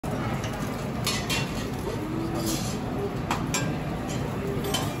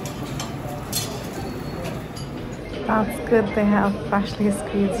That's good. They have freshly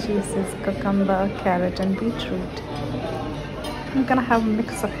squeezed juices, cucumber, carrot and beetroot. I'm gonna have a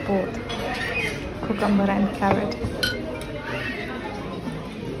mix of both cucumber and carrot.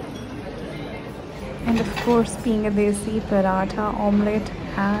 And of course, being a desi, paratha, omelette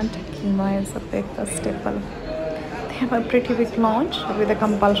and qeema is a breakfast staple. They have a pretty big launch with a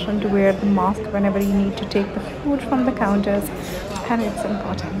compulsion to wear the mask whenever you need to take the food from the counters, and it's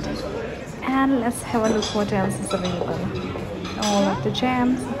important. And let's have a look what else is available. All of the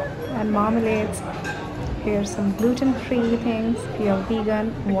jams and marmalades. Here's some gluten-free things. If you're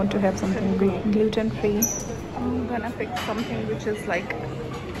vegan, you want to have something gluten-free. I'm gonna pick something which is like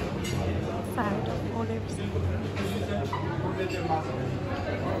salad of olives.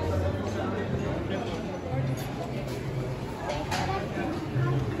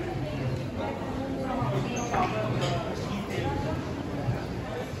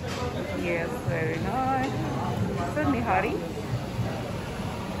 Yes, very nice. So nihari.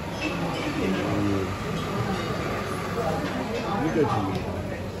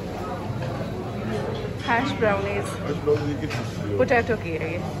 Hash brownies. Potato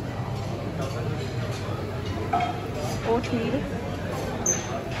curry. Oatmeal.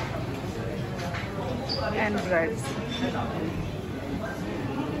 And breads.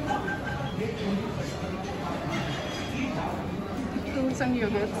 Fruits and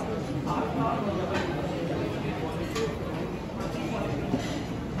yogurts.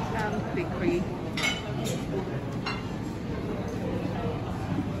 And bakery.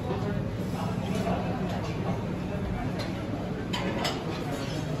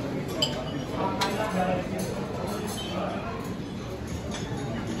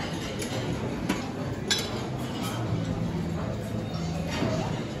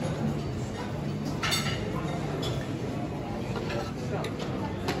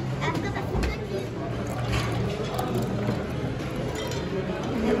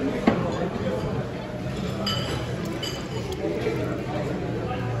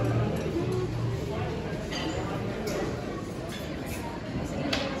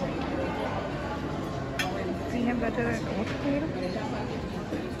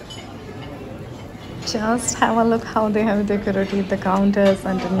 Just have a look how they have decorated the counters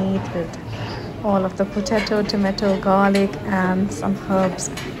underneath with all of the potato, tomato, garlic and some herbs.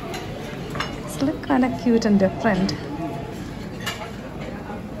 It's look kind of cute and different.